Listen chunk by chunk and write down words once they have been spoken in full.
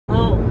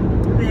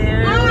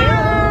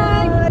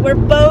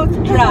We're both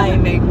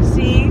driving,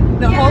 see?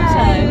 The whole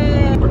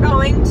time. We're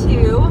going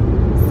to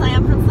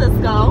San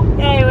Francisco.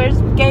 Yay, there's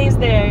gays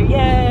there.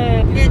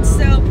 Yay. It's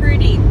so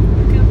pretty.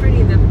 Look how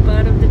pretty the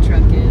butt of the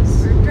truck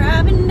is. We're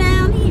driving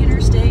down the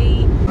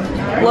interstate.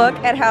 Look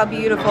at how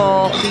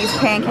beautiful these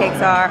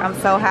pancakes are. I'm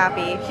so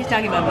happy. She's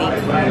talking about me.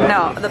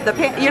 No,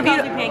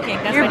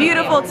 you're, you're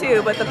beautiful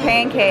too, but the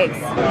pancakes.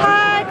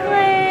 Hi,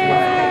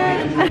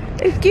 Claire.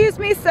 Excuse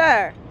me,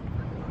 sir.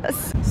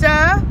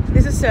 Sir?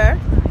 This is sir.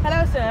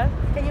 Hello, sir.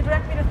 Can you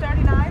direct me to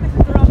 39? This is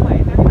the wrong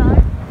way.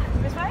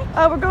 39? This way?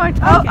 Oh, we're going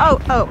to,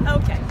 oh.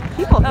 Okay.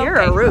 People here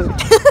are rude.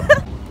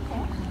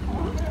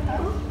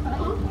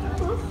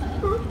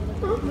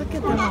 Look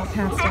at them all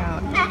passed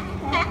out.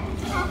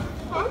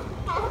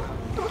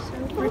 So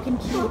freaking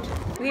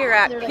cute. We are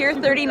at Pier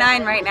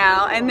 39 right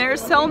now, and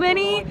there's so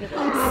many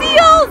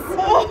seals!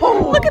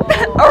 Oh, look at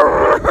that!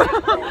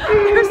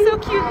 They're so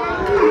cute.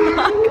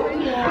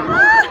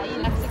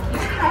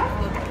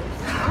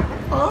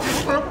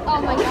 Oh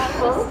my god,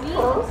 this is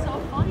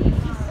so funny. You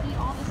see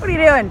all this. What are you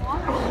doing?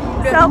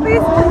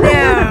 Selfies? No.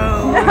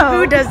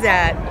 Who does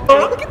that?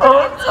 Look at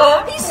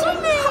that. He's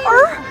swimming.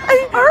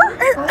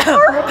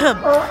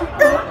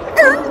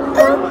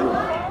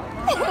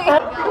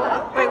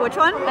 Wait, which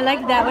one? I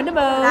like that one the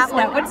most.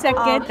 That one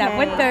second. Okay. That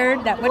one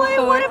third. That one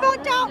fourth. What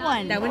about that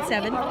one? That one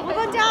 7. What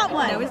about that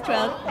one? That was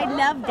 12. I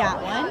love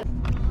that one.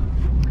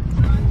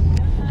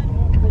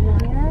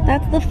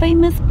 That's the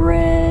famous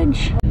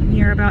bridge.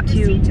 We are about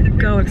to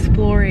go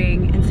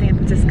exploring in San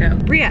Francisco.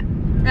 Bria,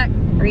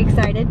 are you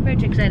excited? Very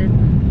excited.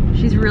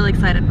 She's really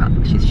excited about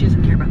it. She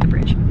doesn't care about the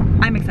bridge.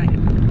 I'm excited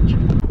about the bridge.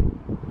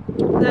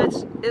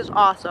 This is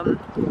awesome.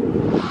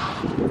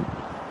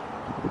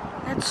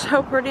 It's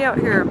so pretty out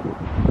here.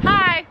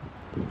 Hi!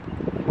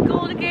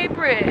 Golden Gate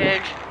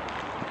Bridge.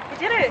 You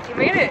did it. You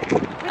made it.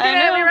 I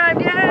know. We arrived.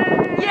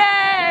 Yay!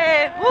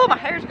 Yay! Woo, my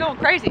hair's going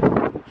crazy.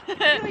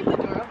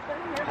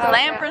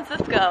 San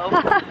Francisco.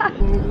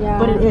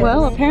 But it is.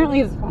 Well,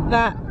 apparently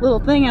that little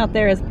thing out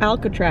there is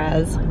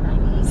Alcatraz.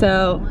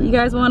 So, you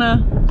guys want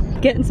to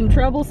get in some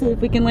trouble, see if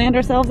we can land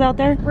ourselves out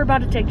there? We're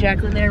about to take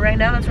Jacqueline there right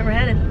now. That's where we're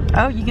headed.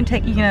 Oh, you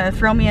gonna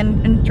throw me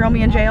in and throw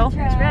me in jail?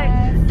 That's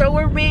right. Throw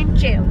her in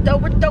jail. Throw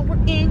her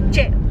in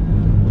jail.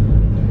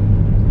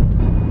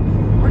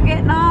 We're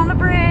getting on the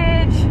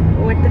bridge.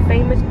 We're at the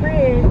famous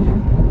bridge.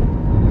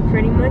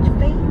 Pretty much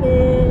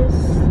famous.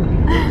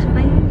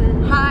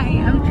 Hi,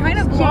 I'm trying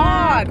to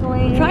vlog.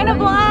 I'm trying to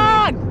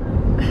vlog.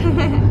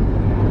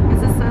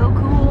 This is so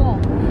cool.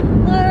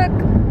 Look.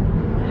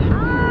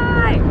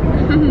 Hi.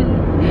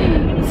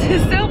 This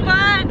is so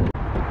fun.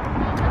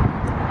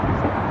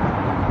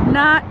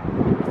 Not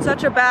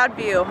such a bad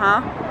view,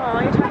 huh? Oh,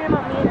 you're talking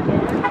about me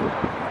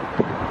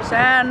again.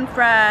 San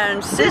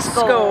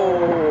Francisco.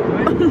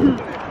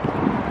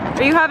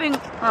 Are you having?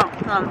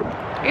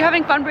 Are you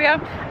having fun, Bria?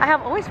 I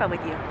have always fun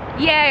with you.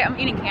 Yay! I'm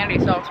eating candy,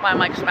 so that's why I'm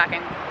like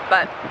smacking.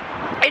 But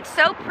it's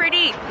so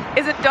pretty.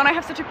 Don't I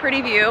have such a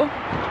pretty view?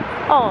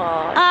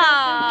 Oh.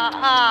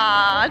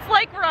 It's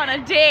like we're on a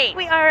date.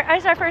 We are.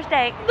 It's our first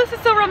date. This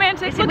is so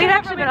romantic. We've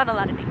actually been on a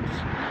lot of dates.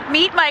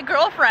 Meet my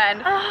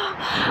girlfriend. Oh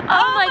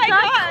my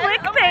god,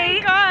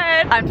 clickbait. Oh my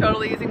god. I'm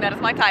totally using that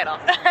as my title.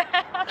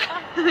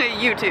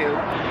 YouTube.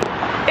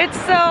 It's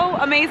so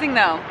amazing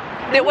though.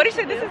 What do you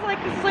say? This is like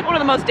one of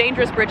the most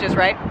dangerous bridges,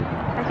 right?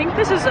 I think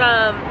this is,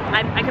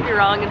 I could be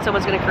wrong and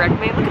someone's gonna correct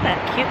me. Look at that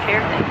cute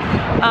hair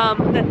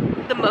thing.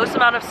 The most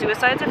amount of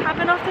suicides have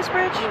happened off this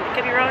bridge. I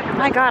could be wrong.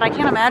 My god, I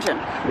can't imagine.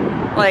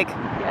 Like,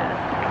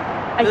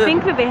 yeah. I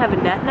think that they have a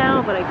net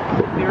now, but I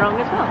could be wrong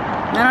as well.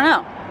 I don't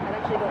know. I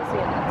actually don't see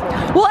a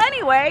net. So. Well,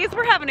 anyways,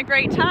 we're having a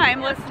great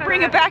time. Let's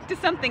bring it back to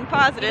something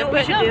positive. You know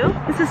what we should do?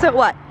 This is so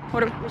what? We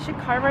should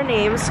carve our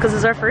names because this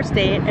is our first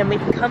date and we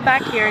can come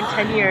back here in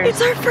 10 years.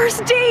 It's our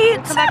first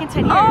date! Come back in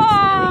 10 years and we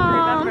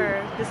can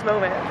remember this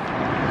moment.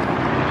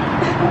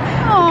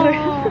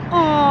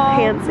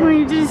 Handsome.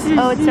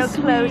 Oh, it's so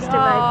close to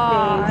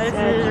my face. This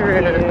is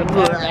rude.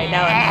 Right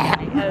now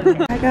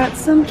I'm I got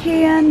some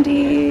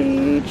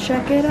candy.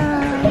 Check it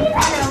out.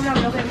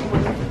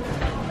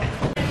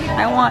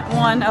 I want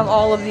one of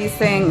all of these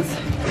things.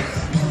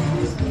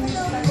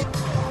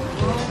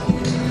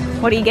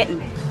 What are you getting?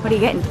 What are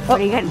you getting?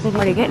 What are you getting?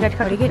 What are you getting?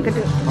 What are you getting? Got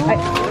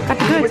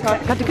the goods.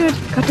 Got the goods.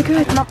 Got the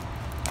goods.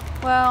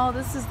 Well,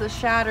 this is the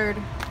shattered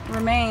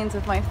remains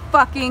of my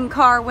fucking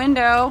car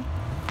window.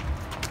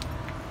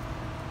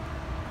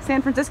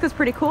 San Francisco's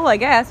pretty cool, I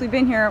guess. We've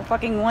been here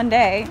fucking one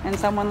day and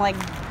someone like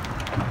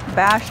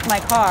bashed my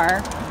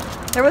car.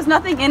 There was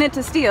nothing in it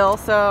to steal,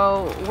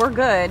 so we're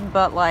good,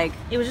 but like...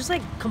 It was just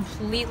like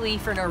completely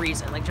for no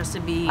reason, like just to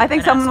be I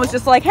think someone was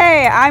just like,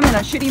 hey, I'm in a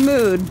shitty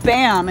mood,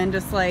 bam, and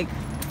just like...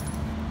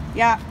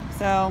 Yeah,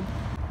 so...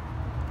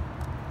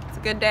 It's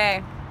a good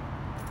day.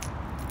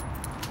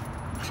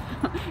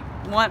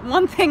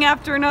 one thing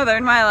after another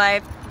in my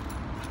life.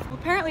 Well,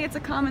 apparently it's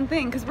a common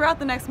thing, because we're out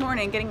the next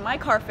morning getting my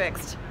car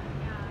fixed.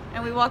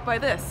 And we walk by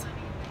this.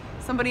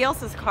 Somebody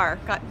else's car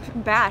got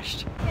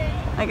bashed.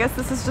 I guess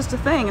this is just a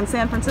thing in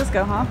San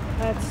Francisco, huh?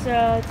 It's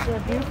a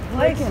beautiful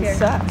place here.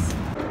 Sucks.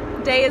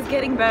 day is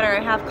getting better. I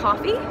have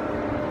coffee,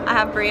 I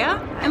have Bria,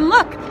 and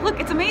look,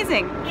 it's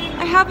amazing.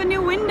 I have a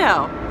new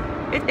window.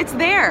 It's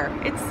there.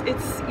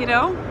 It's you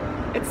know,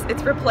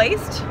 it's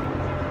replaced.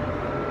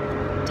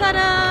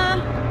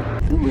 Ta-da!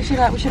 We should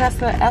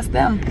ask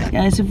them.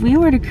 Guys, if we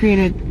were to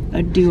create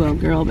a duo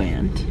girl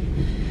band,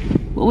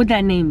 what would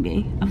that name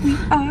be? We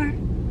are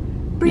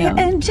Bria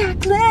and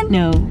Jacqueline.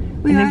 No, I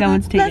think that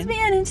one's taken.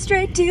 Lesbian and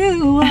straight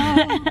duo.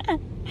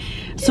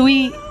 So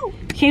we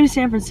came to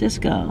San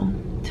Francisco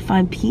to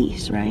find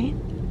peace, right?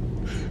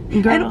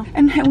 And girl,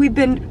 and we've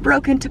been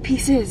broken to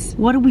pieces.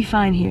 what did we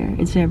find here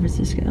in San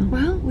Francisco?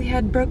 Well, we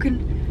had broken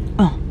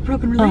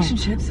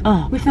relationships.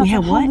 We found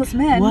had homeless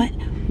men. What?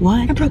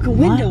 And broken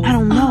windows. I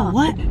don't know.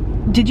 What?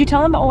 Did you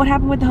tell him about what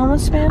happened with the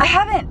homeless man? I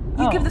haven't.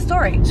 You give the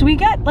story. So we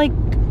got like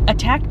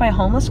attacked by a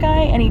homeless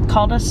guy, and he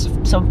called us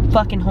some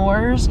fucking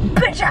whores.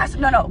 Bitch ass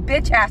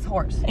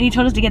whores. And he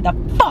told us to get the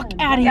fuck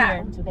out of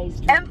here.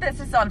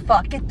 Emphasis on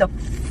fuck. Get the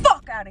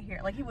fuck out of here.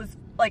 Like he was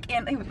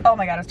oh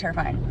my god, it was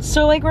terrifying.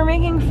 So like we're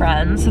making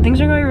friends, so things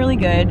are going really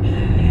good.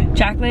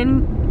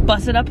 Jacqueline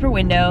busted up her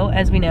window,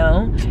 as we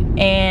know,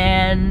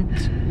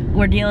 and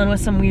we're dealing with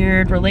some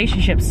weird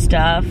relationship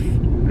stuff.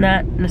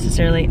 Not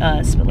necessarily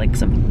us, but like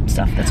some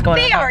stuff that's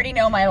going on. They already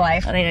know my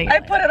life. I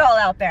put it all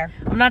out there.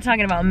 I'm not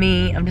talking about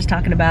me, I'm just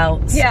talking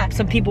about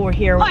some people were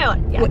here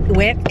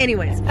with.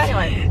 Anyways.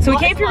 So we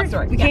came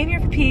here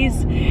for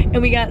peace,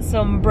 and we got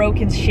some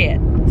broken shit.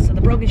 So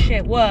the broken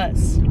shit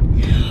was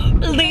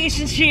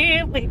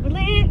relationship.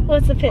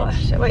 What's the pitch? Oh,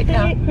 shit, wait,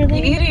 no. You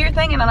do your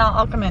thing and then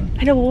I'll come in.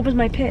 I know, but what was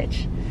my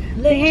pitch?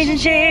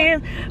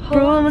 Relationships,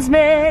 homeless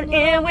men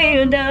and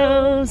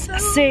windows. I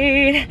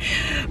said,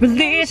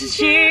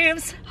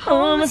 relationships,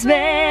 homeless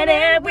men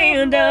and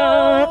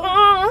windows.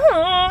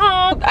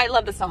 I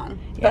love the song.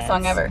 Best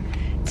song ever.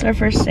 It's our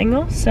first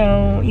single,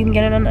 so you can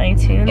get it on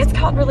iTunes. It's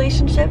called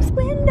Relationships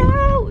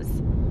Windows.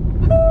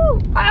 Woo!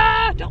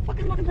 Ah! Don't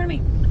fucking walk in front of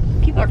me.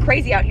 People are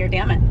crazy out here,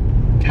 damn it.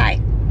 Hi.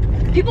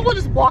 People will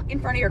just walk in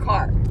front of your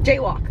car.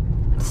 Jaywalk.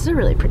 This is a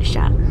really pretty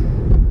shot.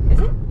 Is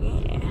it?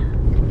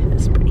 Yeah.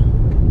 It's pretty.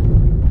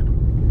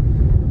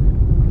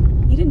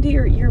 You didn't do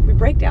your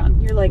breakdown.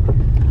 You're like,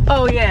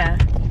 oh yeah.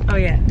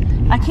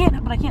 I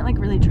can't like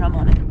really drum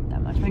on it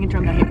that much. I can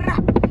drum down here.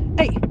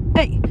 Hey.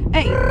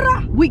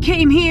 We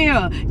came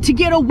here to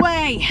get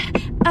away.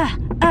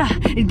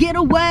 Get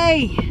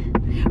away.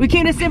 We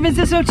came to San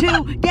Francisco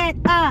to get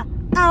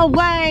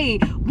away.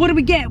 What do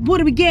we get?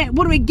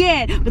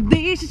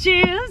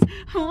 Relationships,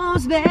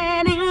 homes,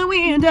 men, and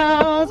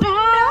windows.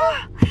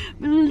 Oh,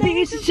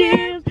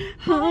 relationships,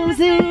 homes,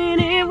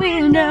 and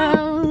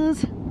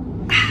windows.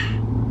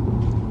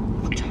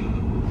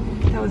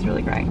 that was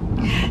really great.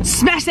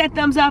 Smash that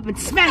thumbs up and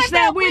smash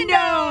that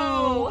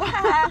window!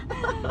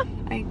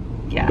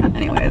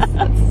 Anyways,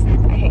 I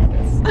hate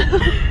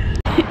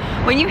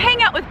this. When you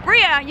hang out with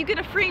Bria, you get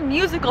a free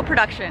musical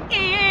production.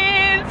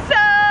 In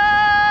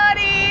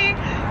sunny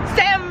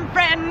San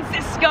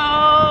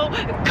Francisco,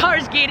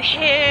 cars get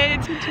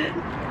hit.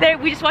 There,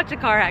 we just watched a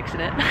car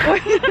accident.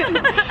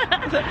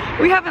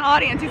 We have an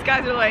audience. These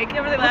guys are like,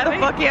 were they what the laughing?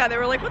 fuck? Yeah, they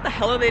were like, what the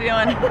hell are they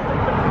doing?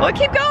 Well,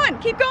 keep going,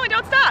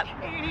 don't stop.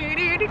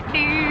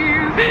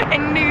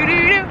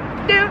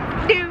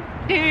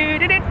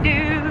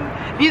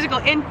 Musical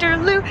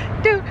interlude,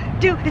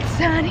 it's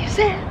sunny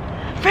San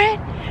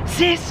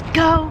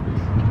Francisco.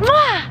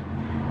 Mwah!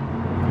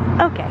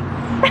 Okay.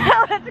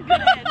 That's a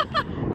good